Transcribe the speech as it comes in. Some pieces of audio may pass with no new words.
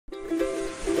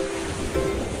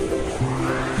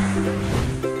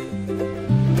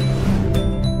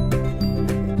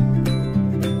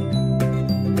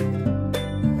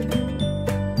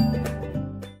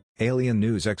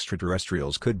news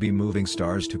extraterrestrials could be moving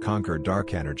stars to conquer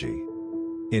dark energy.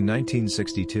 In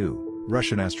 1962,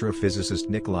 Russian astrophysicist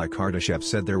Nikolai Kardashev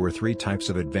said there were three types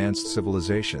of advanced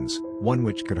civilizations, one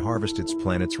which could harvest its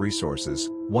planet's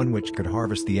resources, one which could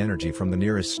harvest the energy from the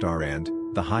nearest star and,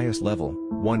 the highest level,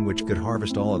 one which could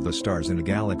harvest all of the stars in a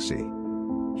galaxy.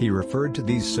 He referred to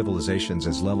these civilizations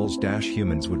as levels.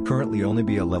 Humans would currently only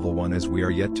be a level 1 as we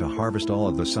are yet to harvest all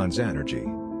of the sun's energy.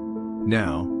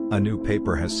 Now, a new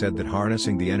paper has said that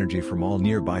harnessing the energy from all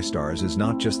nearby stars is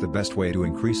not just the best way to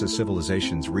increase a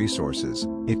civilization's resources,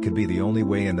 it could be the only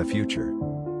way in the future.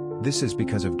 This is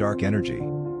because of dark energy.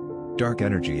 Dark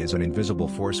energy is an invisible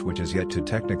force which is yet to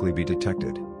technically be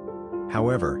detected.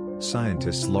 However,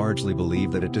 scientists largely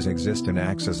believe that it does exist and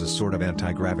acts as a sort of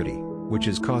anti-gravity, which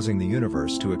is causing the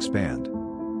universe to expand.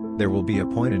 There will be a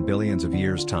point in billions of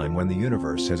years' time when the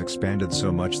universe has expanded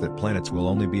so much that planets will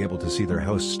only be able to see their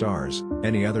host stars,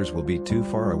 any others will be too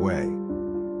far away.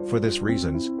 For this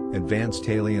reasons, advanced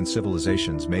alien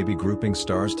civilizations may be grouping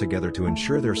stars together to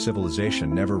ensure their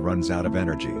civilization never runs out of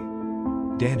energy.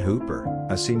 Dan Hooper,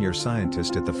 a senior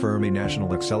scientist at the Fermi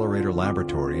National Accelerator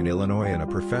Laboratory in Illinois and a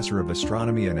professor of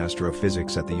astronomy and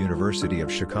astrophysics at the University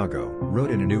of Chicago, wrote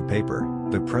in a new paper,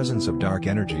 "The presence of dark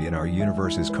energy in our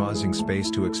universe is causing space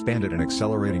to expand at an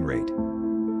accelerating rate.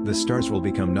 The stars will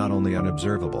become not only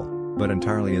unobservable, but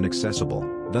entirely inaccessible,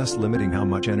 thus limiting how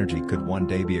much energy could one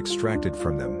day be extracted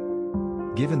from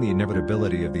them." Given the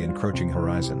inevitability of the encroaching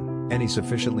horizon, any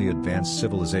sufficiently advanced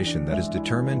civilization that is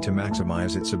determined to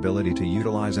maximize its ability to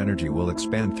utilize energy will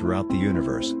expand throughout the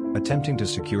universe, attempting to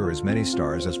secure as many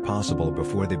stars as possible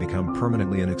before they become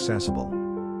permanently inaccessible.